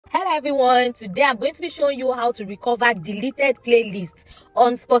Everyone, today I'm going to be showing you how to recover deleted playlists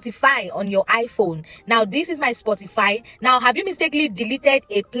on Spotify on your iPhone. Now this is my Spotify. Now have you mistakenly deleted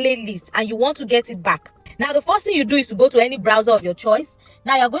a playlist and you want to get it back? Now the first thing you do is to go to any browser of your choice.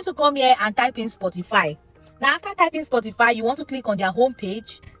 Now you're going to come here and type in Spotify. Now after typing Spotify, you want to click on their home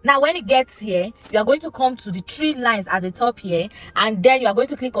page. Now when it gets here, you are going to come to the three lines at the top here, and then you are going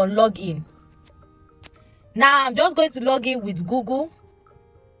to click on login. Now I'm just going to log in with Google.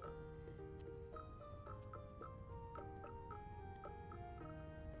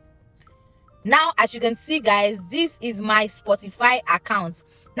 Now, as you can see, guys, this is my Spotify account.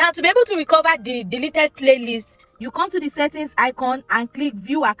 Now, to be able to recover the deleted playlist, you come to the settings icon and click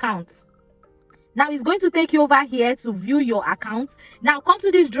view account. Now, it's going to take you over here to view your account. Now, come to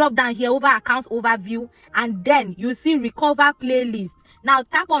this drop down here over account overview, and then you see recover playlist. Now,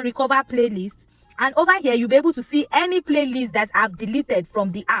 tap on recover playlist. And over here, you'll be able to see any playlist that I've deleted from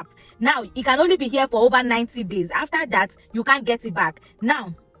the app. Now, it can only be here for over 90 days. After that, you can't get it back.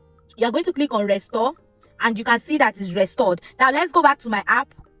 Now, you're going to click on restore, and you can see that it's restored. Now let's go back to my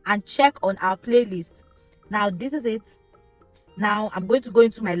app and check on our playlist. Now this is it. Now I'm going to go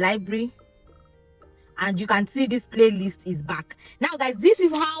into my library, and you can see this playlist is back. Now guys, this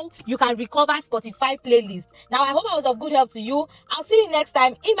is how you can recover Spotify playlist. Now I hope I was of good help to you. I'll see you next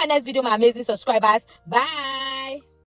time in my next video, my amazing subscribers. Bye.